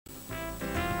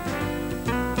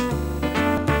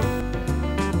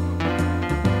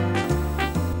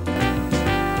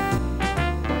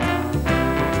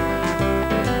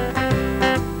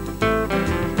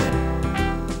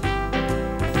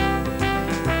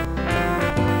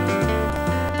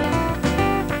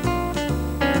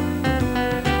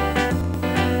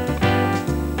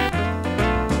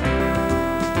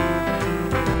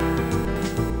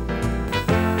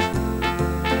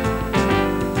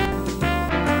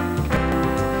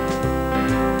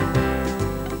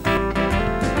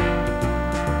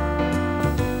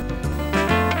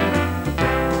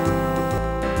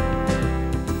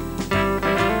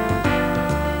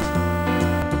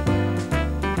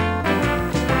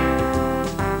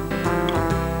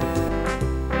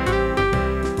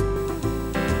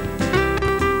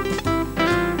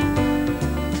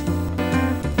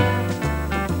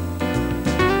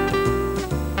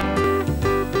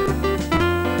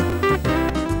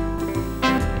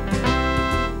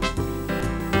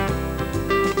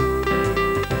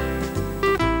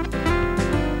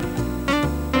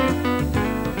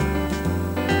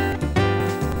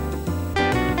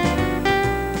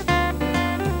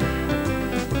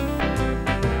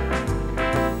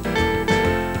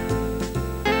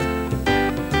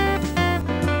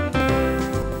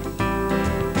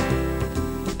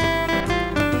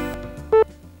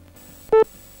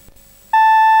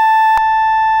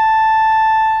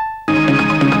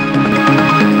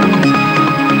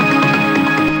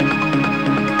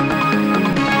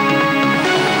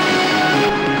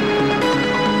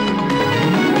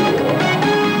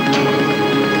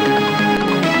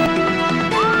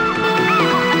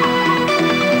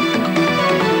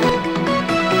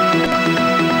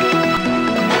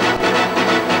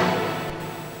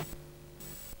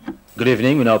Good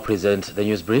evening. We now present the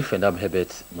news brief, and I'm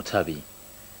Hebet Mutabi.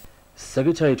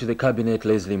 Secretary to the Cabinet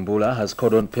Leslie Mbula has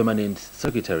called on permanent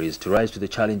secretaries to rise to the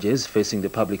challenges facing the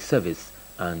public service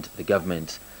and the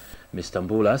government. Mr.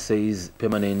 Mbula says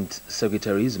permanent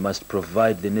secretaries must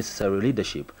provide the necessary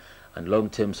leadership and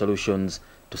long-term solutions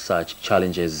to such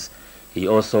challenges. He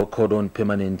also called on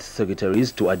permanent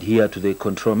secretaries to adhere to the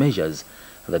control measures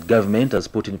that government has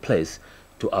put in place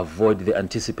to avoid the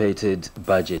anticipated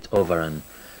budget overrun.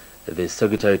 The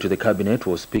Secretary to the Cabinet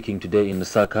was speaking today in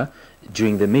Lusaka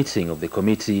during the meeting of the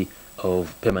Committee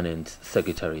of Permanent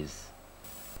Secretaries.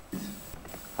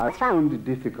 I found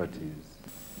difficulties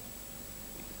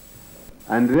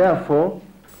and therefore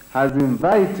has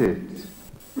invited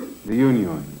the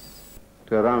unions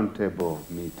to a roundtable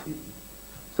meeting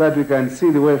so that we can see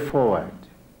the way forward.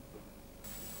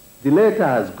 The letter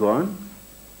has gone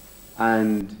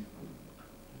and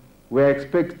we're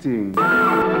expecting